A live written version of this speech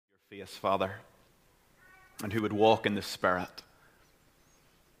face, Father, and who would walk in the Spirit.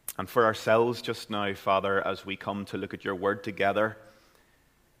 And for ourselves just now, Father, as we come to look at your word together,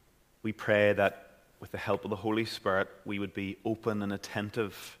 we pray that with the help of the Holy Spirit, we would be open and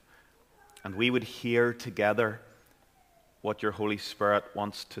attentive, and we would hear together what your Holy Spirit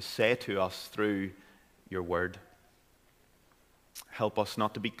wants to say to us through your word. Help us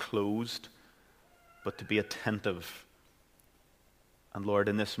not to be closed, but to be attentive. And Lord,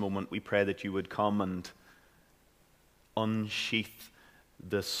 in this moment, we pray that you would come and unsheath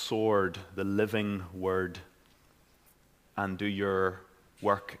the sword, the living word, and do your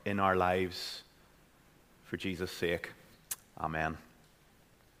work in our lives for Jesus' sake. Amen.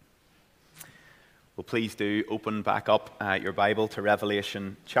 Well, please do open back up your Bible to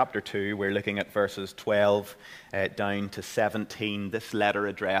Revelation chapter 2. We're looking at verses 12 down to 17, this letter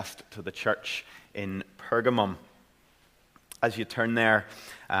addressed to the church in Pergamum. As you turn there,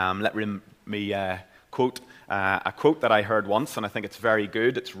 let me quote a quote that I heard once, and I think it's very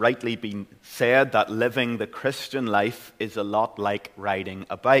good. It's rightly been said that living the Christian life is a lot like riding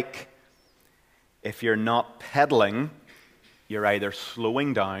a bike. If you're not pedaling, you're either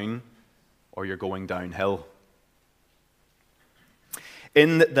slowing down or you're going downhill.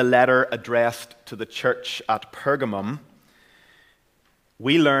 In the letter addressed to the church at Pergamum,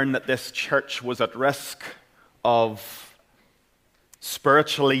 we learn that this church was at risk of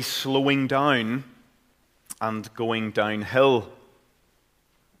spiritually slowing down and going downhill.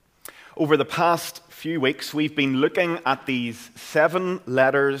 Over the past few weeks, we've been looking at these 7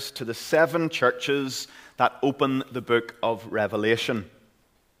 letters to the 7 churches that open the book of Revelation.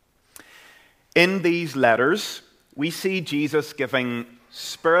 In these letters, we see Jesus giving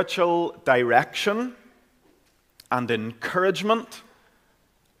spiritual direction and encouragement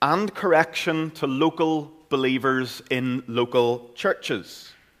and correction to local believers in local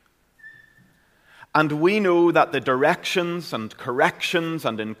churches. And we know that the directions and corrections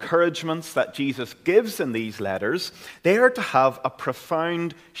and encouragements that Jesus gives in these letters, they are to have a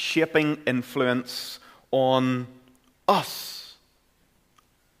profound shaping influence on us.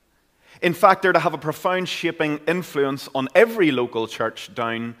 In fact, they're to have a profound shaping influence on every local church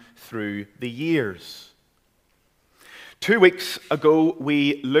down through the years. 2 weeks ago,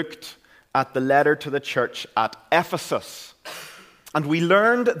 we looked at the letter to the church at Ephesus. And we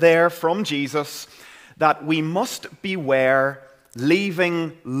learned there from Jesus that we must beware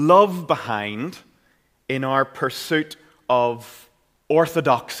leaving love behind in our pursuit of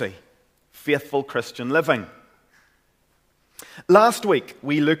orthodoxy, faithful Christian living. Last week,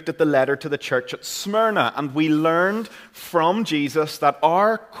 we looked at the letter to the church at Smyrna, and we learned from Jesus that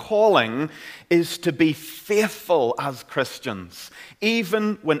our calling is to be faithful as Christians,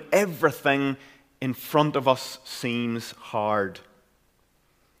 even when everything in front of us seems hard.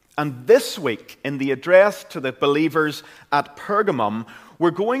 And this week, in the address to the believers at Pergamum,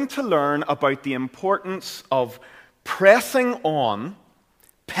 we're going to learn about the importance of pressing on,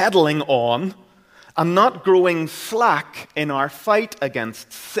 pedaling on, and not growing slack in our fight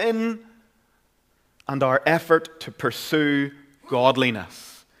against sin and our effort to pursue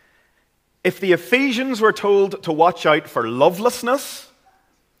godliness. If the Ephesians were told to watch out for lovelessness,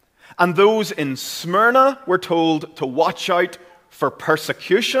 and those in Smyrna were told to watch out for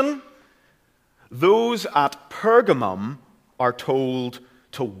persecution, those at Pergamum are told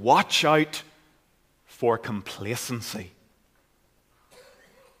to watch out for complacency.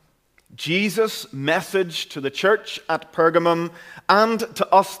 Jesus' message to the church at Pergamum and to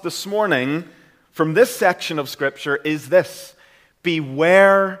us this morning from this section of Scripture is this: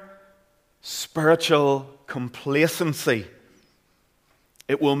 beware spiritual complacency.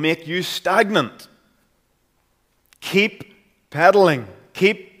 It will make you stagnant. Keep pedaling.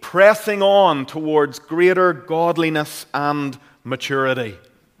 Keep pressing on towards greater godliness and maturity.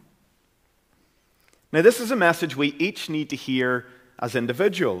 Now, this is a message we each need to hear as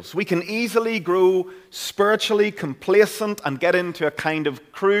individuals. We can easily grow spiritually complacent and get into a kind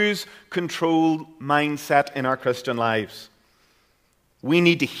of cruise control mindset in our Christian lives. We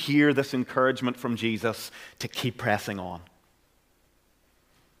need to hear this encouragement from Jesus to keep pressing on.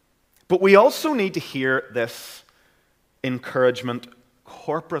 But we also need to hear this encouragement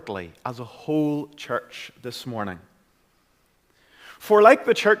corporately as a whole church this morning. For like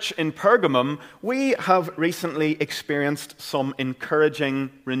the church in Pergamum, we have recently experienced some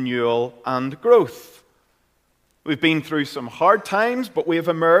encouraging renewal and growth. We've been through some hard times, but we have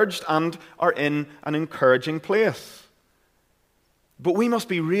emerged and are in an encouraging place. But we must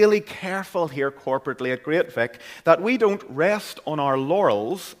be really careful here corporately at Great Vic that we don't rest on our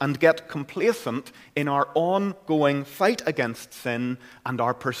laurels and get complacent in our ongoing fight against sin and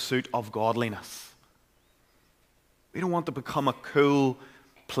our pursuit of godliness. We don't want to become a cool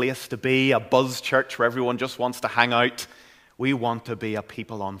place to be, a buzz church where everyone just wants to hang out. We want to be a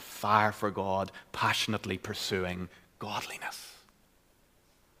people on fire for God, passionately pursuing godliness.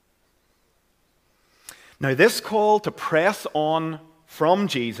 Now, this call to press on from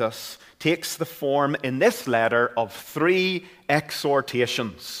Jesus takes the form in this letter of 3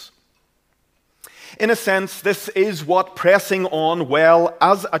 exhortations. In a sense, this is what pressing on well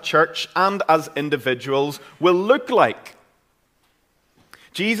as a church and as individuals will look like.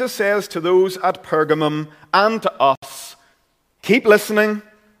 Jesus says to those at Pergamum and to us, keep listening,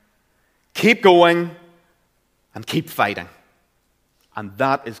 keep going, and keep fighting. And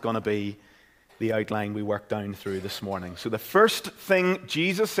that is going to be the outline we work down through this morning. So the first thing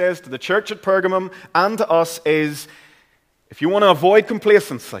Jesus says to the church at Pergamum and to us is, if you want to avoid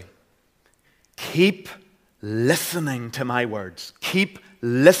complacency, keep listening to my words. Keep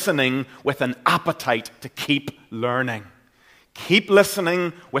listening with an appetite to keep learning. Keep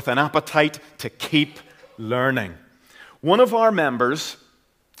listening with an appetite to keep learning. One of our members,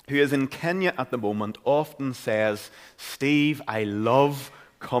 who is in Kenya at the moment, often says, Steve, I love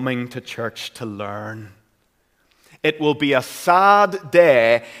coming to church to learn. It will be a sad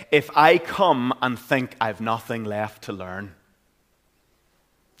day if I come and think I've nothing left to learn.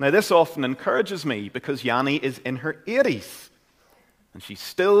 Now, this often encourages me because Yanni is in her 80s and she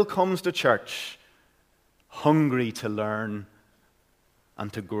still comes to church hungry to learn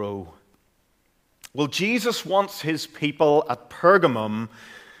and to grow. Well, Jesus wants his people at Pergamum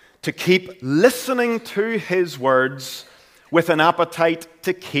to keep listening to his words with an appetite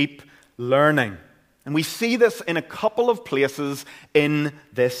to keep learning. And we see this in a couple of places in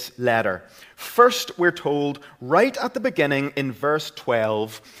this letter. First, we're told right at the beginning in verse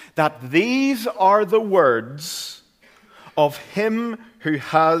 12 that these are the words of him who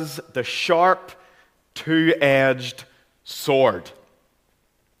has the sharp, two-edged sword.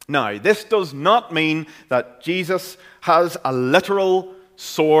 Now, this does not mean that Jesus has a literal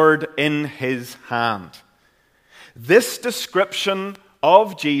sword in his hand. This description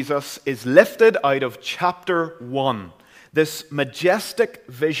of Jesus is lifted out of chapter 1, this majestic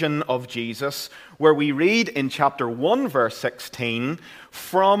vision of Jesus, where we read in chapter 1, verse 16,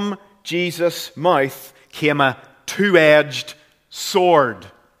 from Jesus' mouth came a two-edged sword.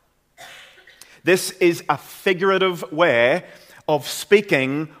 This is a figurative way of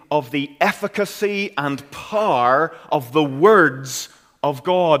speaking of the efficacy and power of the words of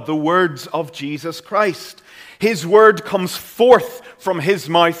God, the words of Jesus Christ. His word comes forth from his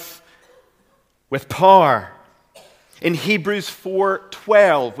mouth with power. In Hebrews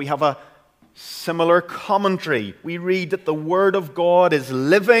 4:12, we have a similar commentary. We read that the word of God is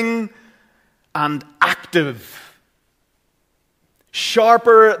living and active,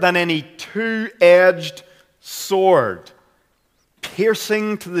 sharper than any two-edged sword,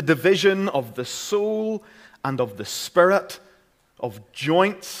 piercing to the division of the soul and of the spirit, of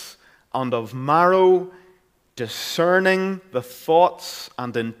joints and of marrow, discerning the thoughts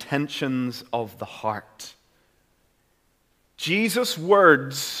and intentions of the heart. Jesus'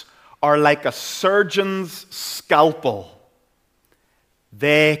 words are like a surgeon's scalpel.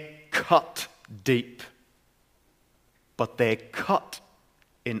 They cut deep, but they cut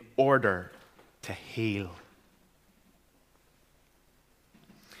in order to heal.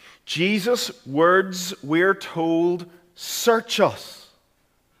 Jesus' words, we're told, search us.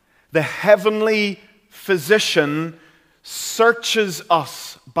 The heavenly physician searches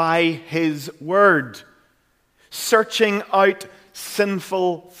us by his word, searching out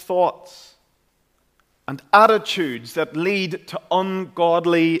sinful thoughts and attitudes that lead to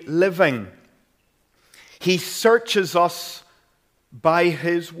ungodly living. He searches us by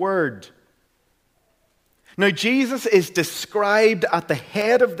his word. Now, Jesus is described at the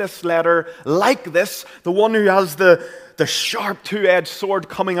head of this letter like this, the one who has the sharp two-edged sword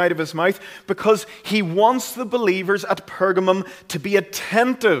coming out of his mouth, because he wants the believers at Pergamum to be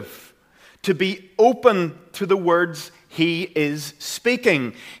attentive, to be open to the words he is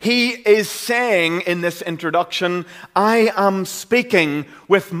speaking. He is saying in this introduction, I am speaking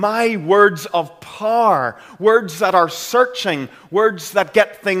with my words of power, words that are searching, words that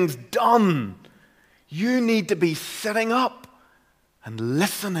get things done. You need to be sitting up and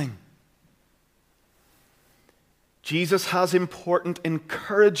listening. Jesus has important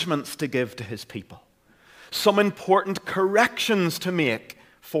encouragements to give to his people, some important corrections to make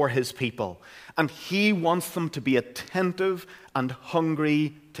for his people. And he wants them to be attentive and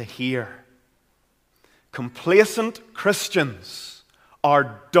hungry to hear. Complacent Christians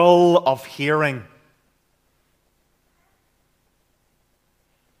are dull of hearing.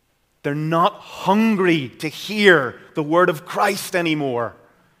 They're not hungry to hear the word of Christ anymore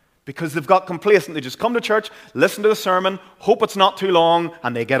because they've got complacent. They just come to church, listen to the sermon, hope it's not too long,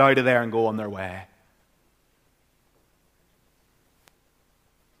 and they get out of there and go on their way.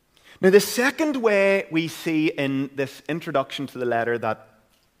 Now, the second way we see in this introduction to the letter that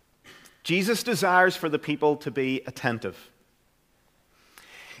Jesus desires for the people to be attentive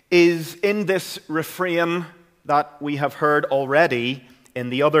is in this refrain that we have heard already in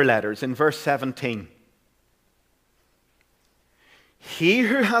the other letters, in verse 17. He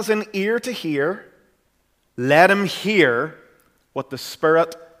who has an ear to hear, let him hear what the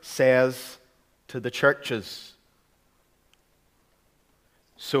Spirit says to the churches.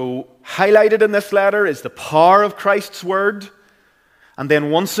 So, highlighted in this letter is the power of Christ's word. And then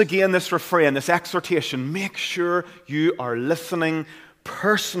once again, this refrain, this exhortation, make sure you are listening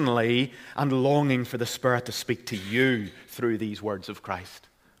personally and longing for the Spirit to speak to you through these words of Christ.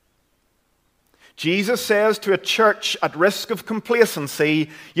 Jesus says to a church at risk of complacency,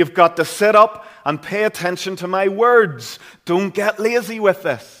 you've got to sit up and pay attention to my words. Don't get lazy with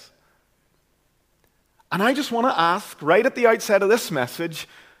this. And I just want to ask, right at the outset of this message,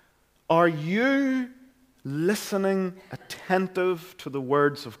 are you listening attentive to the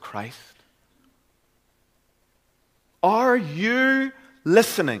words of Christ? Are you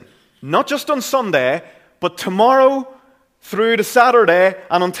listening, not just on Sunday, but tomorrow through to Saturday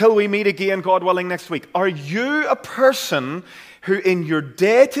and until we meet again, God willing, next week? Are you a person who in your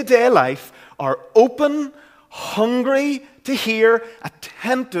day-to-day life are open, hungry to hear,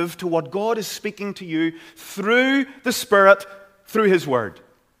 attentive to what God is speaking to you through the Spirit, through His Word?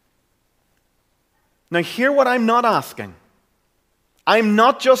 Now, hear what I'm not asking. I'm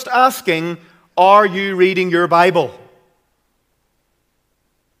not just asking, are you reading your Bible?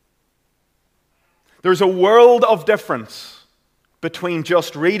 There's a world of difference between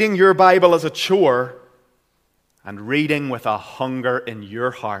just reading your Bible as a chore and reading with a hunger in your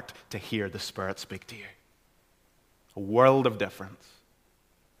heart to hear the Spirit speak to you. A world of difference.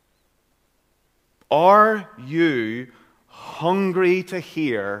 Are you hungry to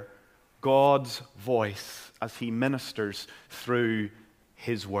hear God's voice as He ministers through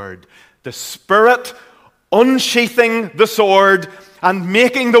His Word? The Spirit unsheathing the sword and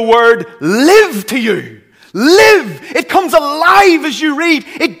making the Word live to you. Live! It comes alive as you read.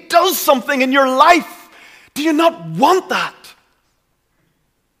 It does something in your life. Do you not want that?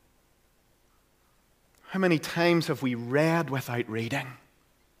 How many times have we read without reading?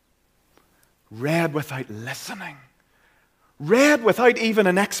 Read without listening? Read without even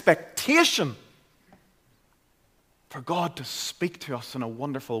an expectation for God to speak to us in a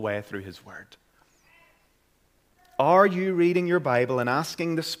wonderful way through His Word? Are you reading your Bible and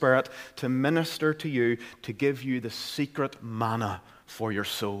asking the Spirit to minister to you, to give you the secret manna for your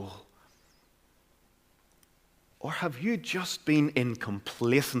soul? Or have you just been in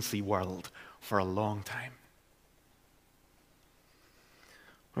complacency world for a long time?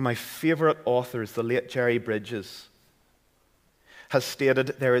 One of my favorite authors, the late Jerry Bridges, has stated,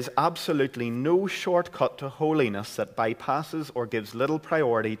 there is absolutely no shortcut to holiness that bypasses or gives little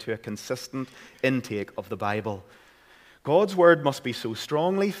priority to a consistent intake of the Bible. God's Word must be so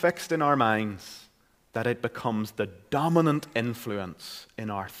strongly fixed in our minds that it becomes the dominant influence in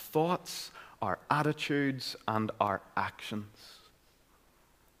our thoughts, our attitudes, and our actions.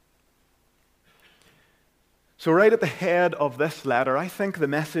 So right at the head of this letter, I think the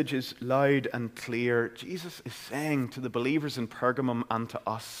message is loud and clear. Jesus is saying to the believers in Pergamum and to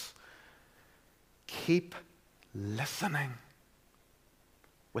us, keep listening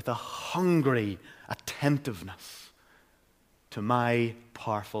with a hungry attentiveness to my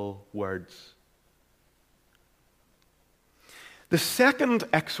powerful words. The second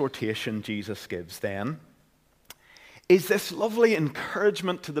exhortation Jesus gives then is this lovely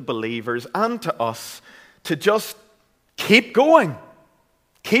encouragement to the believers and to us to just keep going,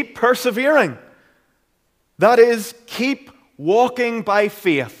 keep persevering. That is, keep walking by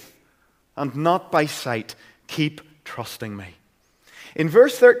faith and not by sight. Keep trusting me. In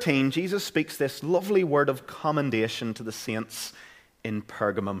verse 13, Jesus speaks this lovely word of commendation to the saints in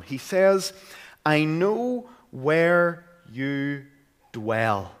Pergamum. He says, I know where you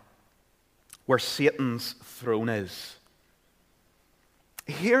dwell, where Satan's throne is.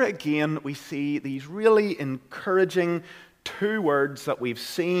 Here again, we see these really encouraging Two words that we've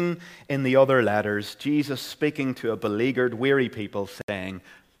seen in the other letters, Jesus speaking to a beleaguered, weary people saying,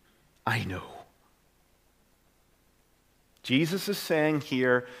 I know. Jesus is saying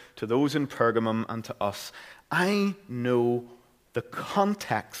here to those in Pergamum and to us, I know the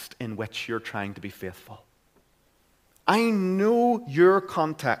context in which you're trying to be faithful. I know your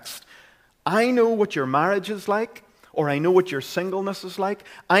context. I know what your marriage is like, or I know what your singleness is like.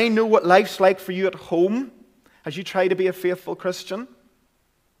 I know what life's like for you at home as you try to be a faithful Christian.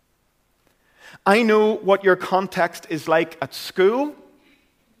 I know what your context is like at school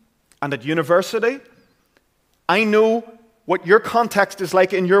and at university. I know what your context is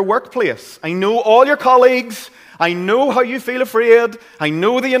like in your workplace. I know all your colleagues. I know how you feel afraid. I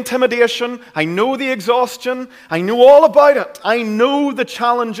know the intimidation. I know the exhaustion. I know all about it. I know the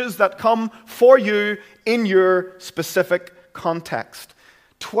challenges that come for you in your specific context.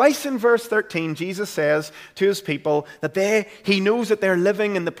 Twice in verse 13, Jesus says to his people that he knows that they're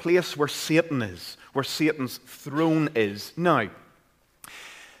living in the place where Satan is, where Satan's throne is. Now, I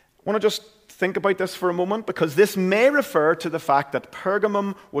want to just think about this for a moment, because this may refer to the fact that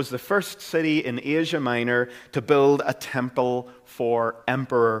Pergamum was the first city in Asia Minor to build a temple for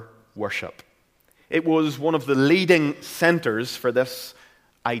emperor worship. It was one of the leading centers for this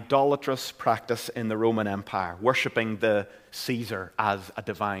idolatrous practice in the Roman Empire, worshipping the Caesar as a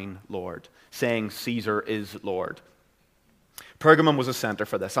divine lord, saying Caesar is Lord. Pergamum was a center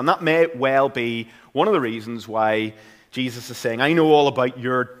for this, and that may well be one of the reasons why Jesus is saying, I know all about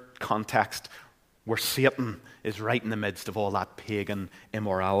your context where Satan is right in the midst of all that pagan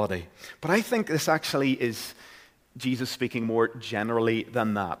immorality. But I think this actually is Jesus speaking more generally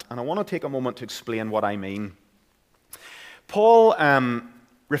than that, and I want to take a moment to explain what I mean. Paul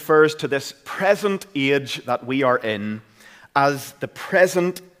refers to this present age that we are in as the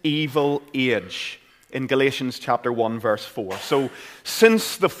present evil age in Galatians chapter 1 verse 4. So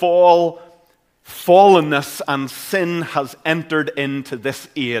since the fall, fallenness and sin has entered into this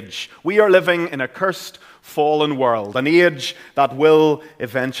age. We are living in a cursed, fallen world, an age that will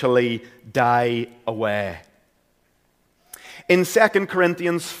eventually die away. In 2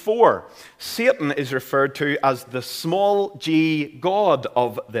 Corinthians 4, Satan is referred to as the small g god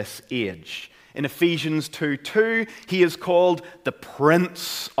of this age. In Ephesians 2:2, he is called the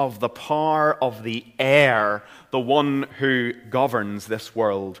prince of the power of the air, the one who governs this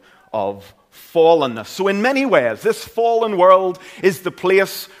world of fallenness. So in many ways, this fallen world is the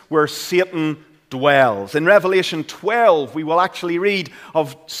place where Satan dwells. In Revelation 12, we will actually read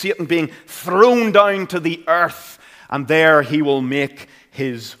of Satan being thrown down to the earth, and there he will make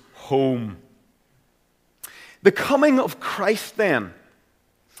his home. The coming of Christ then,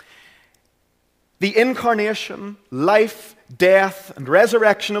 the incarnation, life, death, and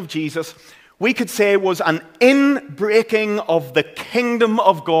resurrection of Jesus, we could say was an inbreaking of the kingdom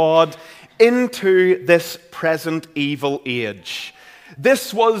of God into this present evil age.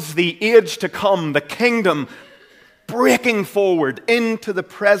 This was the age to come, the kingdom breaking forward into the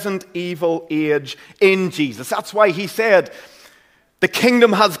present evil age in Jesus. That's why he said, the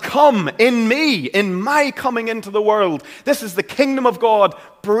kingdom has come in me, in my coming into the world. This is the kingdom of God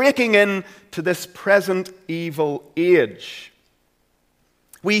breaking into this present evil age.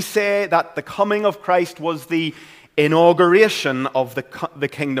 We say that the coming of Christ was the inauguration of the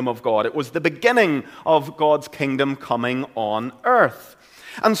kingdom of God. It was the beginning of God's kingdom coming on earth.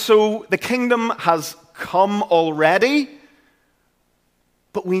 And so the kingdom has come already,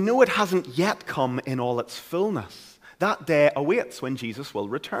 but we know it hasn't yet come in all its fullness. That day awaits when Jesus will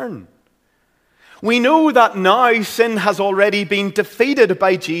return. We know that now sin has already been defeated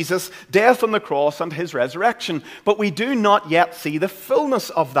by Jesus' death on the cross and his resurrection, but we do not yet see the fullness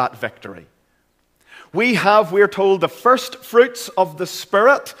of that victory. We have, we're told, the first fruits of the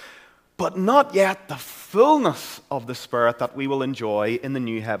Spirit, but not yet the fullness of the Spirit that we will enjoy in the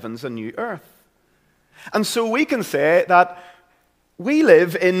new heavens and new earth. And so we can say that we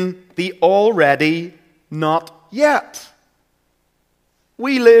live in the already not yet.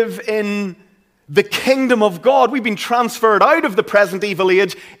 We live in the kingdom of God. We've been transferred out of the present evil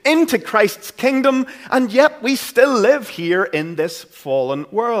age into Christ's kingdom, and yet we still live here in this fallen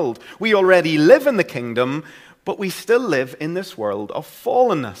world. We already live in the kingdom, but we still live in this world of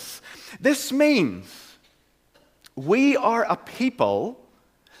fallenness. This means we are a people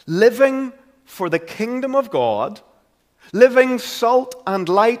living for the kingdom of God, living salt and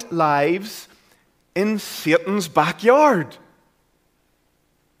light lives in Satan's backyard.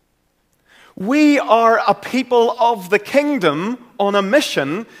 We are a people of the kingdom on a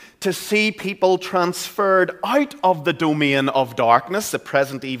mission to see people transferred out of the domain of darkness, the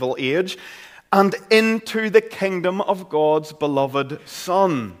present evil age, and into the kingdom of God's beloved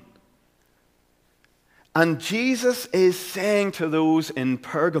Son. And Jesus is saying to those in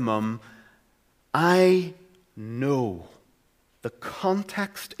Pergamum, I know the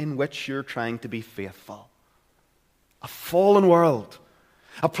context in which you're trying to be faithful. A fallen world,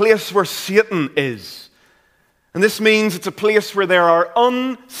 a place where Satan is. And this means it's a place where there are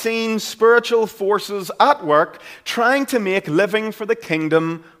unseen spiritual forces at work trying to make living for the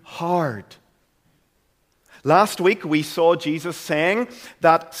kingdom hard. Last week we saw Jesus saying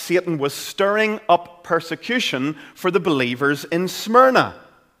that Satan was stirring up persecution for the believers in Smyrna.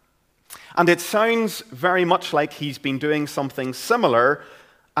 And it sounds very much like he's been doing something similar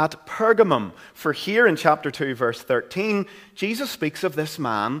at Pergamum. For here in chapter 2, verse 13, Jesus speaks of this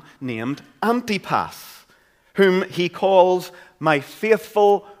man named Antipas, whom he calls my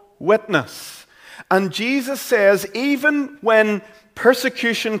faithful witness. And Jesus says, even when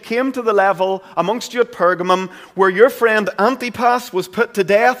persecution came to the level amongst you at Pergamum where your friend Antipas was put to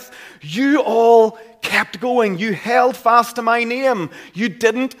death, you all kept going. You held fast to my name. You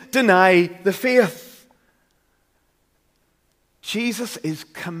didn't deny the faith. Jesus is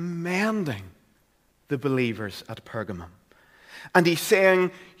commending the believers at Pergamum. And he's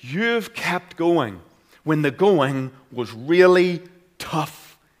saying, you've kept going when the going was really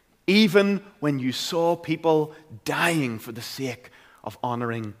tough, even when you saw people dying for the sake of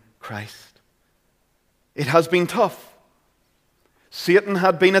honoring Christ. It has been tough. Satan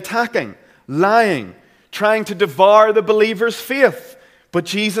had been attacking, lying, trying to devour the believer's faith. But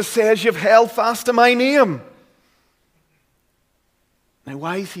Jesus says, you've held fast to my name. Now,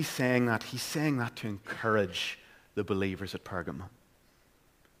 why is he saying that? He's saying that to encourage the believers at Pergamum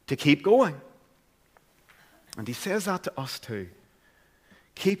to keep going. And he says that to us too.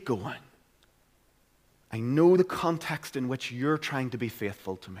 Keep going. I know the context in which you're trying to be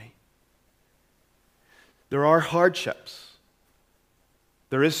faithful to me. There are hardships.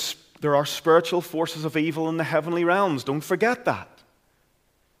 There are spiritual forces of evil in the heavenly realms. Don't forget that.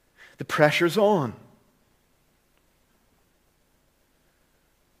 The pressure's on.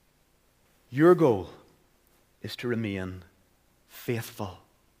 Your goal is to remain faithful.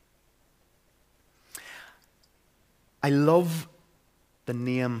 I love the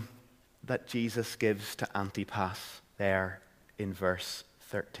name that Jesus gives to Antipas there in verse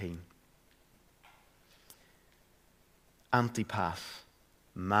 13. Antipas,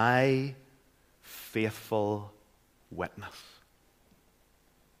 my faithful witness.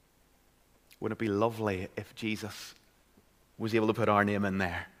 Wouldn't it be lovely if Jesus was able to put our name in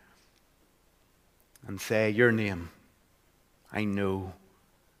there and say, your name, I know,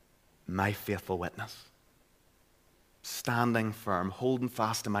 my faithful witness. Standing firm, holding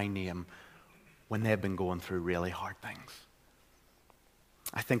fast to my name when they've been going through really hard things.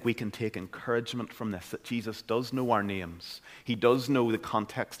 I think we can take encouragement from this, that Jesus does know our names. He does know the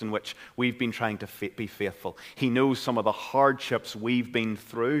context in which we've been trying to be faithful. He knows some of the hardships we've been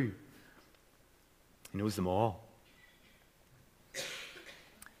through. He knows them all.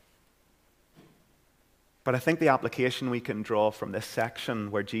 But I think the application we can draw from this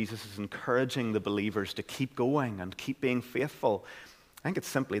section where Jesus is encouraging the believers to keep going and keep being faithful, I think it's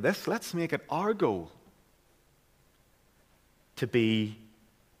simply this: let's make it our goal to be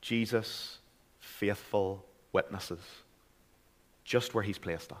Jesus' faithful witnesses, just where he's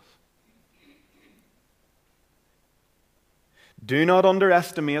placed us. Do not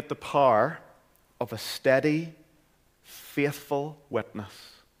underestimate the power of a steady, faithful witness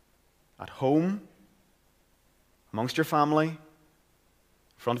at home, amongst your family, in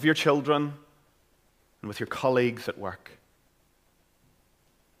front of your children, and with your colleagues at work.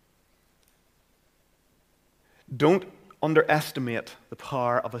 Don't underestimate the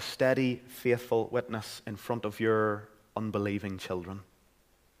power of a steady, faithful witness in front of your unbelieving children.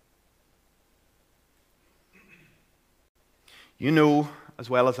 You know, as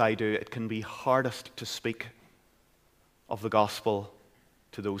well as I do, it can be hardest to speak of the gospel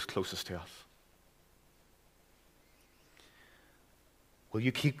to those closest to us. Will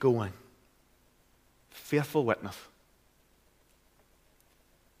you keep going? Faithful witness.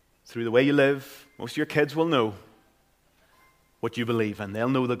 Through the way you live, most of your kids will know what you believe in. They'll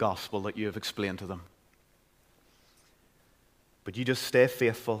know the gospel that you have explained to them. But you just stay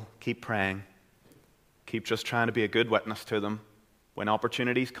faithful, keep praying, keep just trying to be a good witness to them. When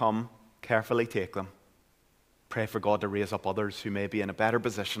opportunities come, carefully take them. Pray for God to raise up others who may be in a better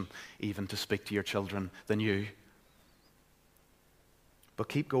position even to speak to your children than you. But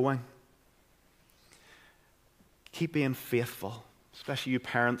keep going. Keep being faithful especially you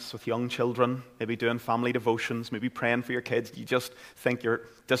parents with young children, maybe doing family devotions, maybe praying for your kids. You just think you're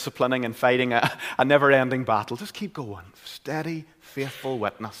disciplining and fighting a never-ending battle. Just keep going. Steady, faithful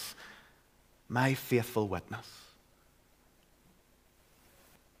witness. My faithful witness.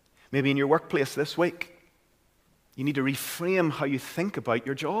 Maybe in your workplace this week, you need to reframe how you think about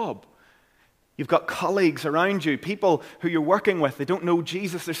your job. You've got colleagues around you, people who you're working with. They don't know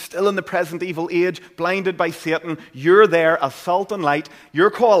Jesus. They're still in the present evil age, blinded by Satan. You're there as salt and light. You're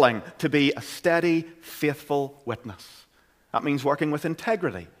calling to be a steady, faithful witness. That means working with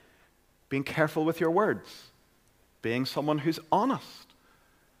integrity, being careful with your words, being someone who's honest,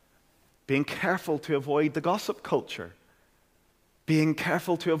 being careful to avoid the gossip culture, being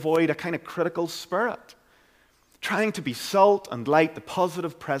careful to avoid a kind of critical spirit, trying to be salt and light, the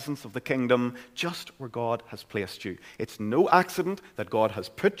positive presence of the kingdom, just where God has placed you. It's no accident that God has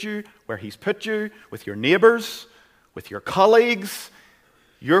put you where He's put you, with your neighbors, with your colleagues.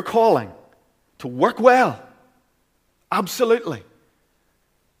 Your calling to work well, absolutely.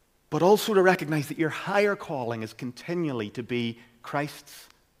 But also to recognize that your higher calling is continually to be Christ's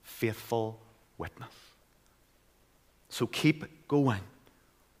faithful witness. So keep going,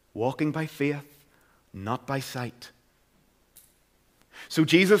 walking by faith, not by sight. So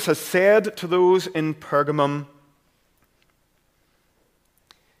Jesus has said to those in Pergamum,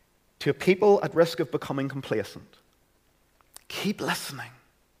 to a people at risk of becoming complacent, keep listening.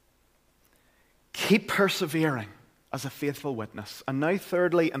 Keep persevering as a faithful witness. And now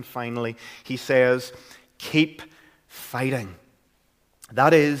thirdly and finally, he says, keep fighting.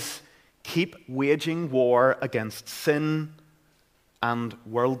 That is, keep waging war against sin and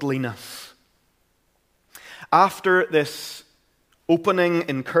worldliness. After this opening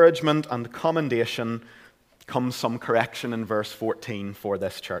encouragement and commendation comes some correction in verse 14 for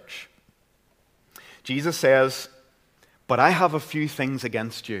this church. Jesus says, "But I have a few things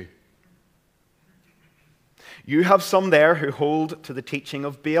against you. You have some there who hold to the teaching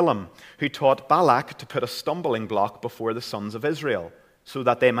of Balaam, who taught Balak to put a stumbling block before the sons of Israel, so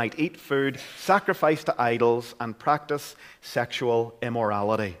that they might eat food sacrificed to idols and practice sexual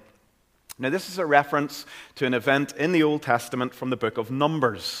immorality." Now, this is a reference to an event in the Old Testament from the book of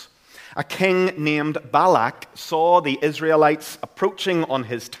Numbers. A king named Balak saw the Israelites approaching on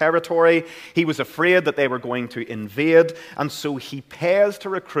his territory. He was afraid that they were going to invade, and so he pays to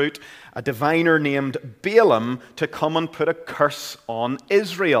recruit a diviner named Balaam to come and put a curse on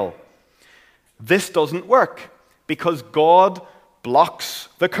Israel. This doesn't work because God blocks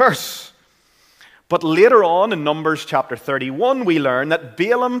the curse. But later on in Numbers chapter 31, we learn that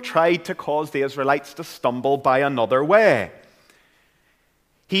Balaam tried to cause the Israelites to stumble by another way.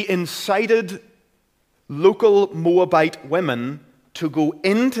 He incited local Moabite women to go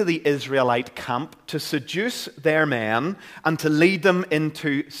into the Israelite camp to seduce their men and to lead them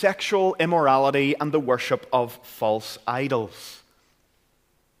into sexual immorality and the worship of false idols.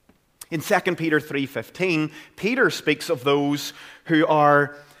 In 2 Peter 3:15, Peter speaks of those who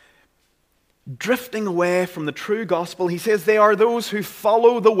are drifting away from the true gospel. He says they are those who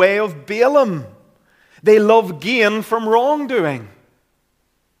follow the way of Balaam. They love gain from wrongdoing.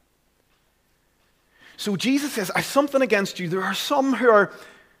 So Jesus says, I have something against you. There are some who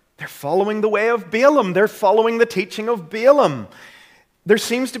they're following the way of Balaam. They're following the teaching of Balaam. There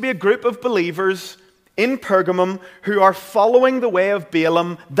seems to be a group of believers in Pergamum who are following the way of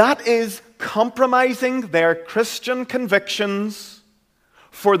Balaam. That is compromising their Christian convictions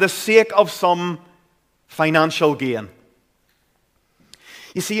for the sake of some financial gain.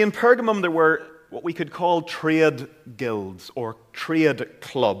 You see, in Pergamum there were what we could call trade guilds or trade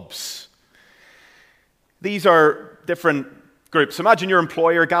clubs. These are different groups. Imagine your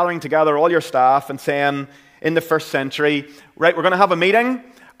employer gathering together all your staff and saying in the first century, right, we're going to have a meeting,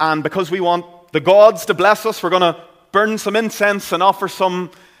 and because we want the gods to bless us, we're going to burn some incense and offer some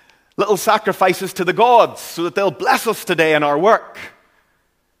little sacrifices to the gods so that they'll bless us today in our work.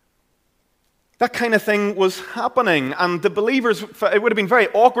 That kind of thing was happening, and the believers, it would have been very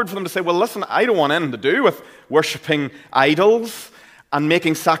awkward for them to say, well, listen, I don't want anything to do with worshipping idols and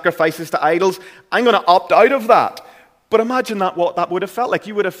making sacrifices to idols. I'm going to opt out of that. But imagine what that would have felt like.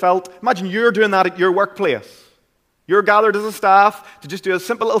 You would have felt, imagine you're doing that at your workplace. You're gathered as a staff to just do a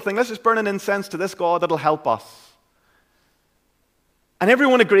simple little thing. Let's just burn an incense to this God that'll help us. And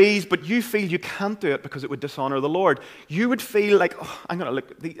everyone agrees, but you feel you can't do it because it would dishonor the Lord. You would feel like,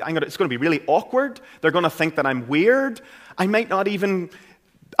 it's going to be really awkward. They're going to think that I'm weird. I might not even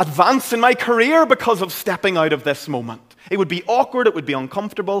advance in my career because of stepping out of this moment. It would be awkward. It would be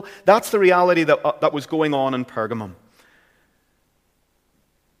uncomfortable. That's the reality that was going on in Pergamum.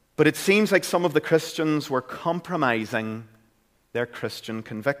 But it seems like some of the Christians were compromising their Christian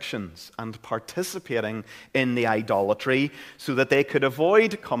convictions and participating in the idolatry so that they could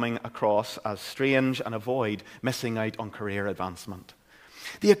avoid coming across as strange and avoid missing out on career advancement.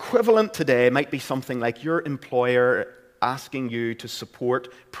 The equivalent today might be something like your employer asking you to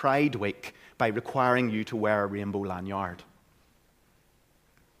support Pride Week by requiring you to wear a rainbow lanyard.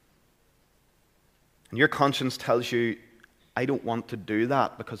 And your conscience tells you, I don't want to do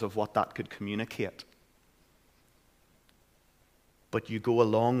that because of what that could communicate. But you go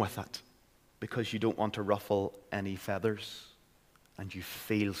along with it because you don't want to ruffle any feathers, and you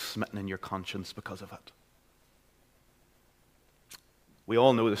feel smitten in your conscience because of it. We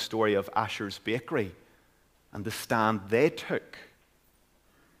all know the story of Asher's Bakery and the stand they took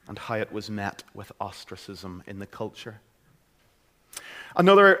and how it was met with ostracism in the culture.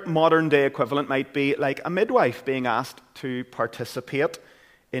 Another modern-day equivalent might be like a midwife being asked to participate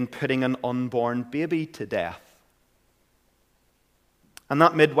in putting an unborn baby to death. And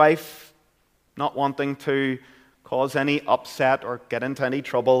that midwife, not wanting to cause any upset or get into any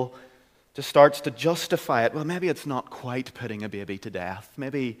trouble, just starts to justify it. Well, maybe it's not quite putting a baby to death.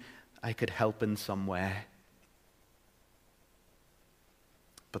 Maybe I could help in some way.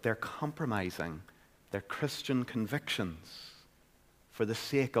 But they're compromising their Christian convictions for the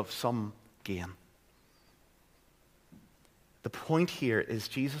sake of some gain. The point here is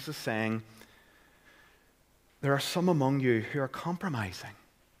Jesus is saying, there are some among you who are compromising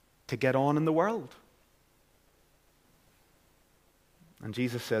to get on in the world. And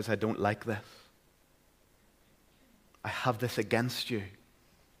Jesus says, I don't like this. I have this against you.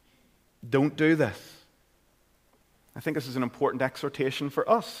 Don't do this. I think this is an important exhortation for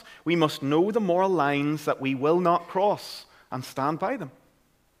us. We must know the moral lines that we will not cross and stand by them.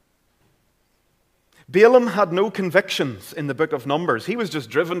 Balaam had no convictions in the book of Numbers. He was just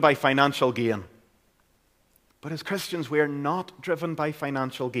driven by financial gain. But as Christians, we are not driven by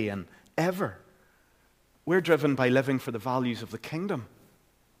financial gain, ever. We're driven by living for the values of the kingdom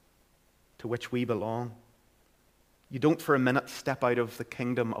to which we belong. You don't for a minute step out of the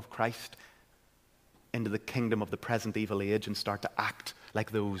kingdom of Christ into the kingdom of the present evil age and start to act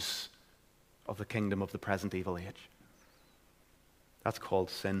like those of the kingdom of the present evil age. That's called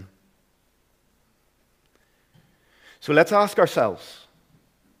sin. So let's ask ourselves,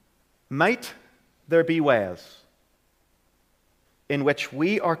 might there be ways in which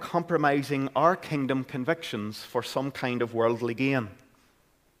we are compromising our kingdom convictions for some kind of worldly gain?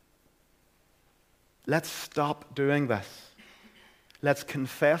 Let's stop doing this. Let's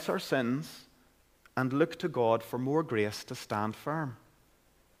confess our sins and look to God for more grace to stand firm.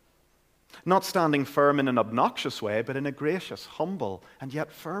 Not standing firm in an obnoxious way, but in a gracious, humble, and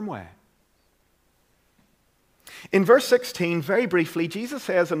yet firm way. In verse 16, very briefly, Jesus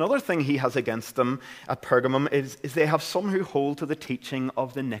says another thing he has against them at Pergamum is they have some who hold to the teaching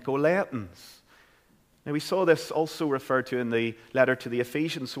of the Nicolaitans. Now, we saw this also referred to in the letter to the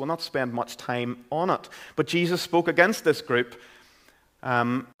Ephesians, so we'll not spend much time on it. But Jesus spoke against this group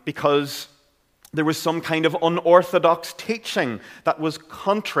because there was some kind of unorthodox teaching that was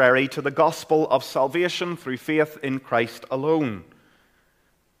contrary to the gospel of salvation through faith in Christ alone.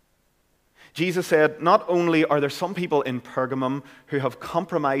 Jesus said, not only are there some people in Pergamum who have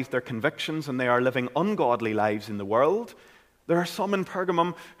compromised their convictions and they are living ungodly lives in the world, there are some in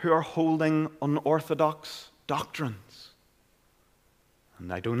Pergamum who are holding unorthodox doctrines.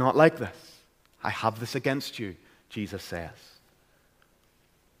 And I do not like this. I have this against you, Jesus says.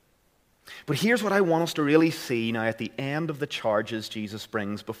 But here's what I want us to really see now at the end of the charges Jesus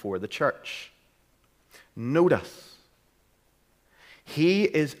brings before the church. Notice, he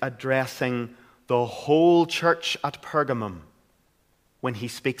is addressing the whole church at Pergamum when he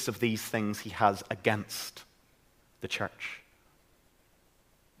speaks of these things he has against the church.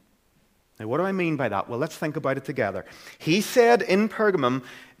 Now, what do I mean by that? Well, let's think about it together. He said in Pergamum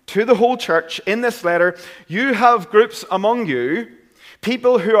to the whole church in this letter, you have groups among you,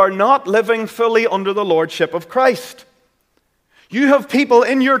 people who are not living fully under the lordship of Christ. You have people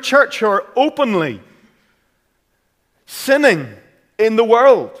in your church who are openly sinning in the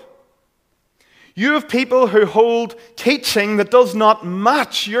world. You have people who hold teaching that does not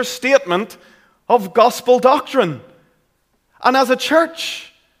match your statement of gospel doctrine. And as a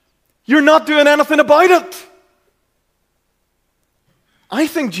church, you're not doing anything about it. I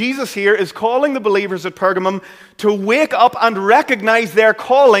think Jesus here is calling the believers at Pergamum to wake up and recognize their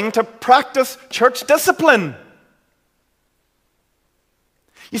calling to practice church discipline.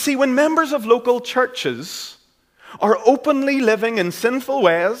 You see, when members of local churches are openly living in sinful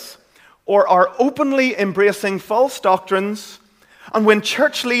ways or are openly embracing false doctrines, and when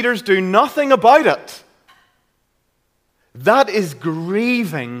church leaders do nothing about it, that is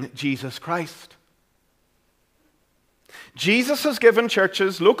grieving Jesus Christ. Jesus has given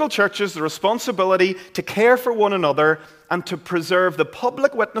churches, local churches, the responsibility to care for one another and to preserve the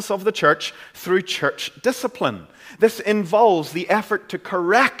public witness of the church through church discipline. This involves the effort to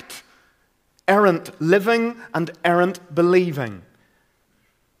correct errant living and errant believing.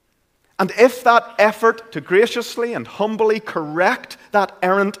 And if that effort to graciously and humbly correct that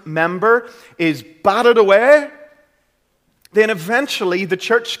errant member is batted away, then eventually the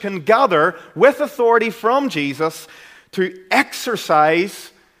church can gather with authority from Jesus to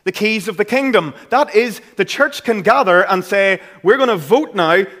exercise the keys of the kingdom. That is, the church can gather and say, we're going to vote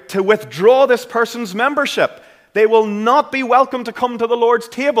now to withdraw this person's membership. They will not be welcome to come to the Lord's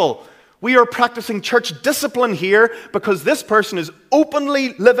table. We are practicing church discipline here because this person is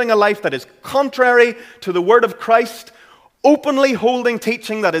openly living a life that is contrary to the word of Christ, openly holding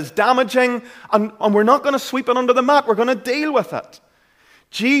teaching that is damaging, and we're not going to sweep it under the mat. We're going to deal with it.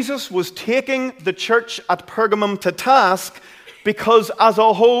 Jesus was taking the church at Pergamum to task because as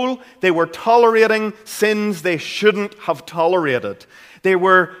a whole, they were tolerating sins they shouldn't have tolerated. They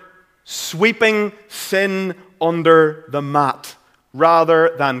were sweeping sin under the mat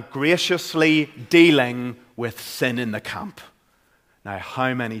rather than graciously dealing with sin in the camp. Now,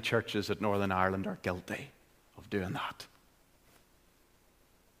 how many churches at Northern Ireland are guilty of doing that?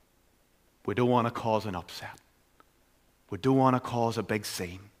 We don't want to cause an upset. We don't want to cause a big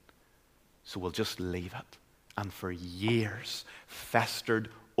scene. So we'll just leave it. And for years, festered,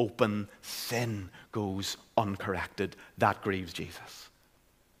 open sin goes uncorrected. That grieves Jesus.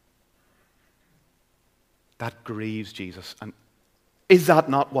 That grieves Jesus. And is that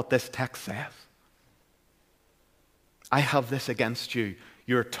not what this text says? I have this against you.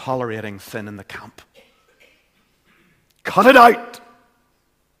 You're tolerating sin in the camp. Cut it out.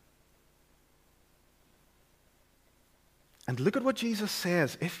 And look at what Jesus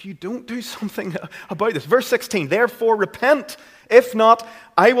says if you don't do something about this. Verse 16, therefore repent. If not,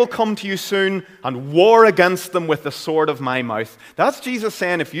 I will come to you soon and war against them with the sword of my mouth. That's Jesus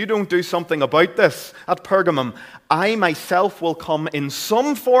saying, if you don't do something about this at Pergamum, I myself will come in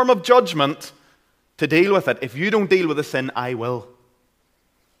some form of judgment to deal with it. If you don't deal with the sin, I will.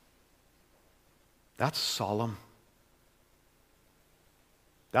 That's solemn.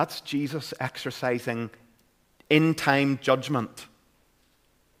 That's Jesus exercising in-time judgment.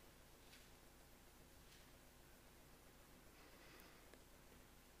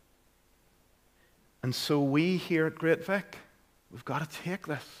 And so we here at Great Vic, we've got to take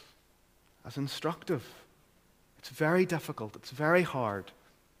this as instructive. It's very difficult. It's very hard.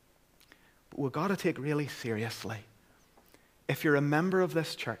 But we've got to take really seriously. If you're a member of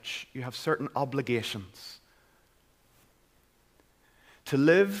this church, you have certain obligations to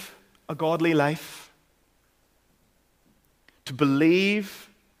live a godly life, to believe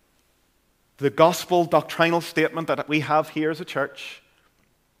the gospel doctrinal statement that we have here as a church.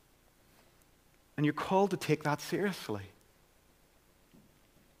 And you're called to take that seriously.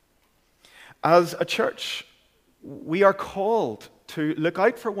 As a church, we are called to look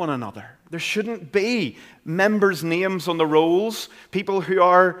out for one another. There shouldn't be members' names on the rolls, people who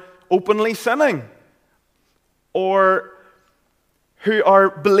are openly sinning or who are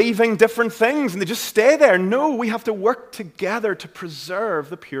believing different things and they just stay there. No, we have to work together to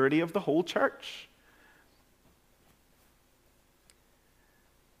preserve the purity of the whole church.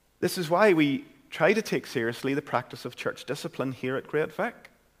 This is why we try to take seriously the practice of church discipline here at Great Vic.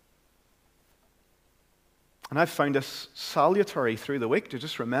 And I've found this salutary through the week to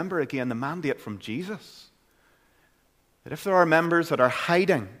just remember again the mandate from Jesus. That if there are members that are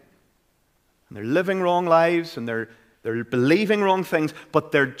hiding and they're living wrong lives and they're believing wrong things,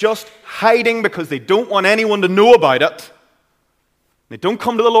 but they're just hiding because they don't want anyone to know about it. They don't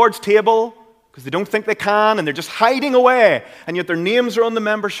come to the Lord's table because they don't think they can, and they're just hiding away, and yet their names are on the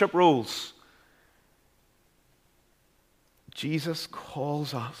membership rolls. Jesus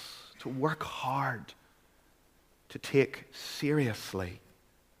calls us to work hard, to take seriously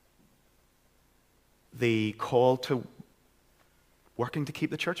the call to working to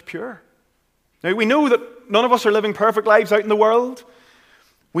keep the church pure. Now, we know that none of us are living perfect lives out in the world.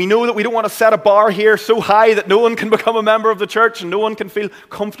 We know that we don't want to set a bar here so high that no one can become a member of the church and no one can feel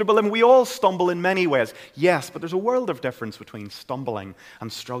comfortable. And we all stumble in many ways. Yes, but there's a world of difference between stumbling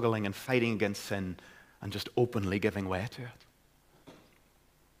and struggling and fighting against sin and just openly giving way to it.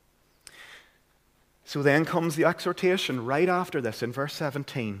 So then comes the exhortation right after this in verse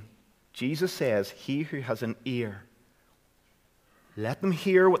 17. Jesus says, he who has an ear, let them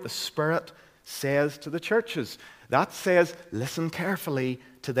hear what the Spirit says to the churches. That says, listen carefully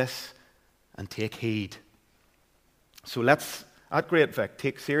to this and take heed. So let's, at Great Vic,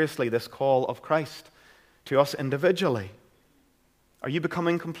 take seriously this call of Christ to us individually. Are you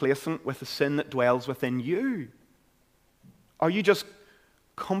becoming complacent with the sin that dwells within you? Are you just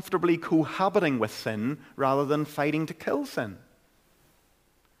comfortably cohabiting with sin rather than fighting to kill sin?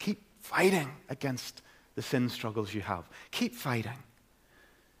 Keep fighting against the sin struggles you have. Keep fighting.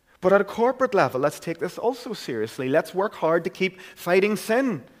 But at a corporate level, let's take this also seriously. Let's work hard to keep fighting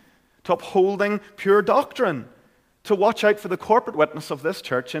sin, to upholding pure doctrine, to watch out for the corporate witness of this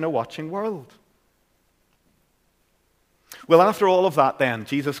church in a watching world. Well, after all of that then,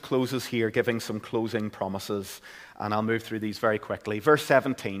 Jesus closes here giving some closing promises, and I'll move through these very quickly. Verse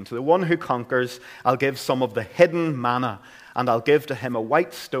 17, to the one who conquers, I'll give some of the hidden manna, and I'll give to him a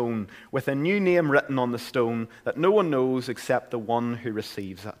white stone with a new name written on the stone that no one knows except the one who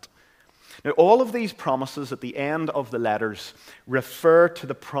receives it. Now, all of these promises at the end of the letters refer to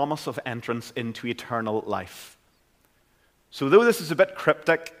the promise of entrance into eternal life. So though this is a bit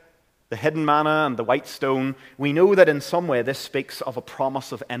cryptic, the hidden manna and the white stone, we know that in some way this speaks of a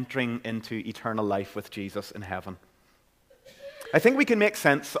promise of entering into eternal life with Jesus in heaven. I think we can make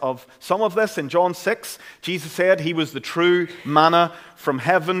sense of some of this. In John 6, Jesus said he was the true manna from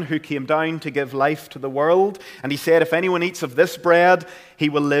heaven who came down to give life to the world. And he said, if anyone eats of this bread, he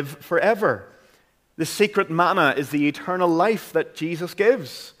will live forever. The secret manna is the eternal life that Jesus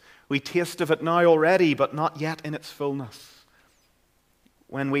gives. We taste of it now already, but not yet in its fullness.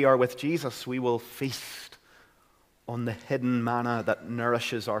 When we are with Jesus, we will feast on the hidden manna that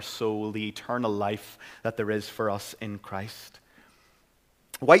nourishes our soul, the eternal life that there is for us in Christ.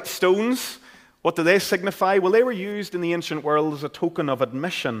 White stones, what do they signify? Well, they were used in the ancient world as a token of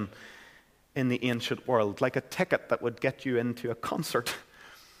admission in the ancient world, like a ticket that would get you into a concert.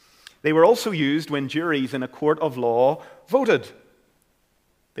 They were also used when juries in a court of law voted.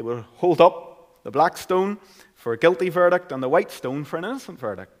 They would hold up the black stone for a guilty verdict and the white stone for an innocent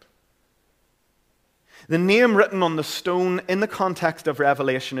verdict. The name written on the stone in the context of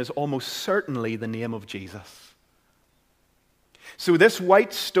Revelation is almost certainly the name of Jesus. So this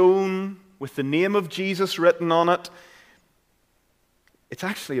white stone with the name of Jesus written on it, it's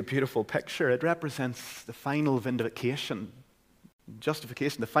actually a beautiful picture. It represents the final vindication,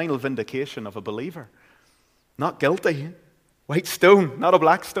 justification, the final vindication of a believer. Not guilty. White stone, not a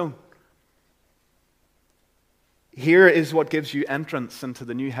black stone. Here is what gives you entrance into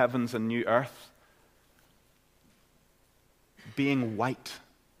the new heavens and new earth. Being white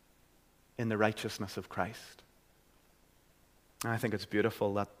in the righteousness of Christ. And I think it's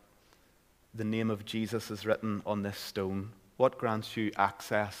beautiful that the name of Jesus is written on this stone. What grants you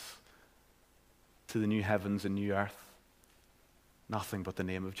access to the new heavens and new earth? Nothing but the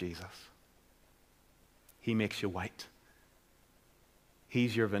name of Jesus. He makes you white.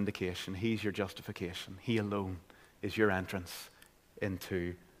 He's your vindication. He's your justification. He alone is your entrance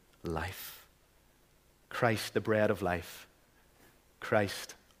into life. Christ, the bread of life.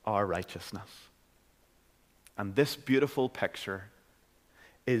 Christ, our righteousness. And this beautiful picture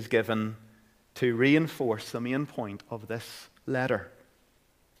is given to reinforce the main point of this letter.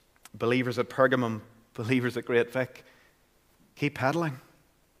 Believers at Pergamum, believers at Great Vic, keep pedaling.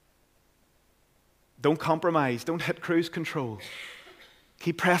 Don't compromise. Don't hit cruise control.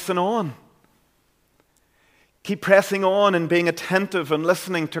 Keep pressing on. Keep pressing on and being attentive and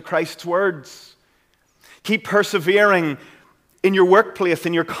listening to Christ's words. Keep persevering in your workplace,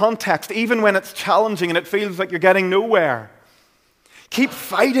 in your context, even when it's challenging and it feels like you're getting nowhere. Keep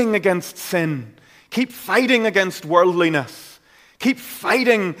fighting against sin. Keep fighting against worldliness. Keep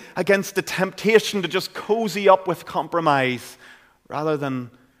fighting against the temptation to just cozy up with compromise rather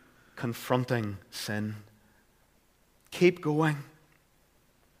than confronting sin. Keep going.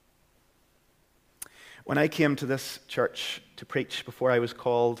 When I came to this church to preach before I was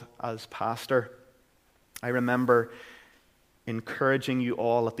called as pastor, I remember encouraging you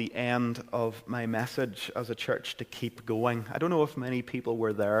all at the end of my message as a church to keep going. I don't know if many people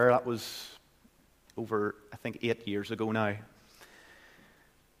were there. That was over, I think, 8 years ago now.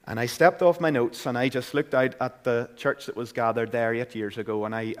 And I stepped off my notes and I just looked out at the church that was gathered there 8 years ago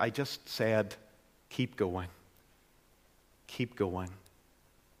and I just said, keep going. Keep going.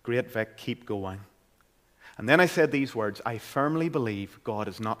 Great Vic, keep going. And then I said these words, I firmly believe God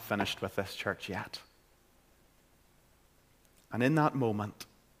is not finished with this church yet. And in that moment,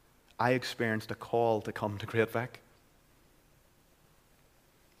 I experienced a call to come to Great Vic.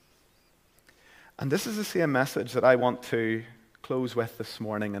 And this is the same message that I want to close with this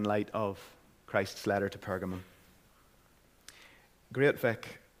morning in light of Christ's letter to Pergamum. Great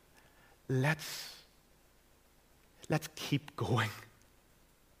Vic, let's keep going.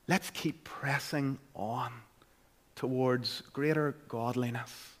 Let's keep pressing on towards greater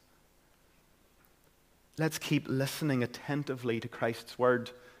godliness. Let's keep listening attentively to Christ's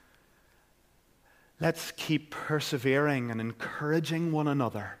word. Let's keep persevering and encouraging one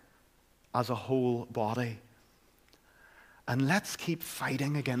another as a whole body. And let's keep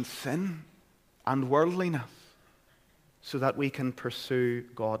fighting against sin and worldliness so that we can pursue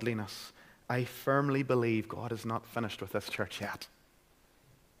godliness. I firmly believe God is not finished with this church yet.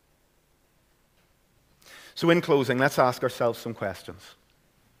 So in closing, let's ask ourselves some questions.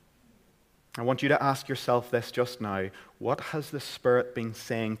 I want you to ask yourself this just now. What has the Spirit been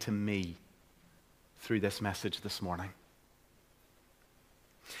saying to me through this message this morning?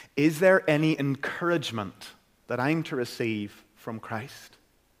 Is there any encouragement that I'm to receive from Christ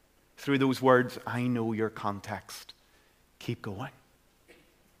through those words, I know your context, keep going?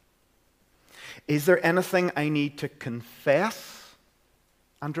 Is there anything I need to confess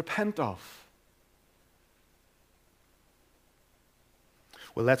and repent of?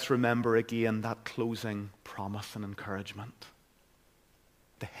 Well, let's remember again that closing promise and encouragement.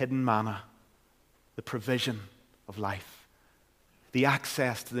 The hidden manna, the provision of life, the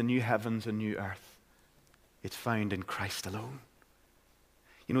access to the new heavens and new earth. It's found in Christ alone.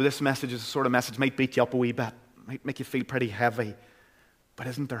 You know, this message is a sort of message might beat you up a wee bit, might make you feel pretty heavy. But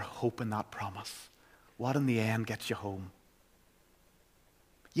isn't there hope in that promise? What in the end gets you home?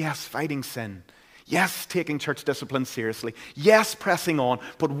 Yes, fighting sin. Yes, taking church discipline seriously. Yes, pressing on.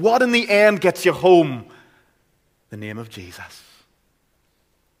 But what in the end gets you home? The name of Jesus.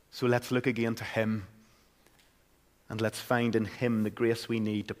 So let's look again to Him. And let's find in Him the grace we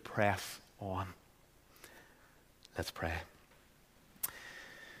need to press on. Let's pray.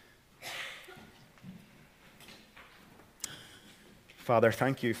 Father,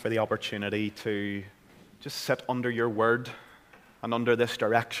 thank you for the opportunity to just sit under your word and under this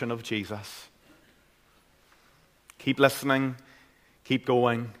direction of Jesus. Keep listening, keep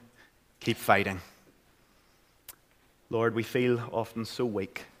going, keep fighting. Lord, we feel often so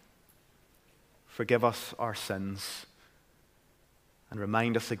weak. Forgive us our sins and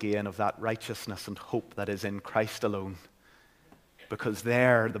remind us again of that righteousness and hope that is in Christ alone. Because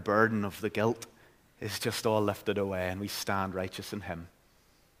there, the burden of the guilt is just all lifted away and we stand righteous in Him.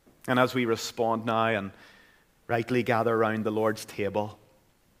 And as we respond now and rightly gather around the Lord's table,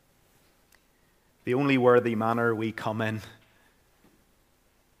 the only worthy manner we come in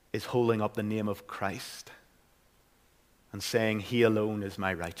is holding up the name of Christ and saying, He alone is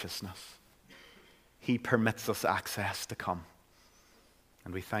my righteousness. He permits us access to come.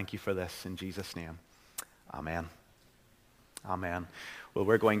 And we thank you for this in Jesus' name. Amen. Amen. Well,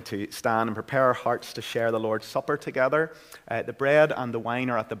 we're going to stand and prepare our hearts to share the Lord's Supper together. The bread and the wine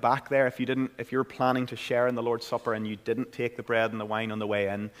are at the back there. If you're planning to share in the Lord's Supper and you didn't take the bread and the wine on the way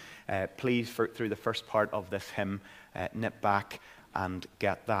in, please, through the first part of this hymn, nip back and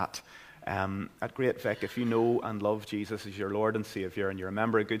get that. At Great Vic, if you know and love Jesus as your Lord and Savior and you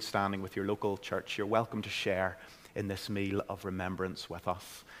remember a good standing with your local church, you're welcome to share in this meal of remembrance with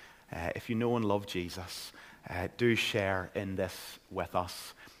us. If you know and love Jesus, do share in this with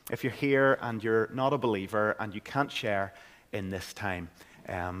us. If you're here and you're not a believer and you can't share in this time,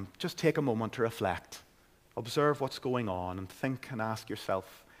 just take a moment to reflect. Observe what's going on and think and ask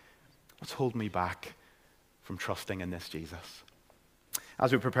yourself, what's holding me back from trusting in this Jesus?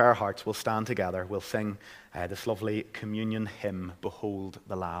 As we prepare our hearts, we'll stand together. We'll sing this lovely communion hymn, Behold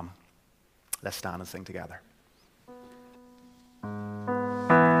the Lamb. Let's stand and sing together.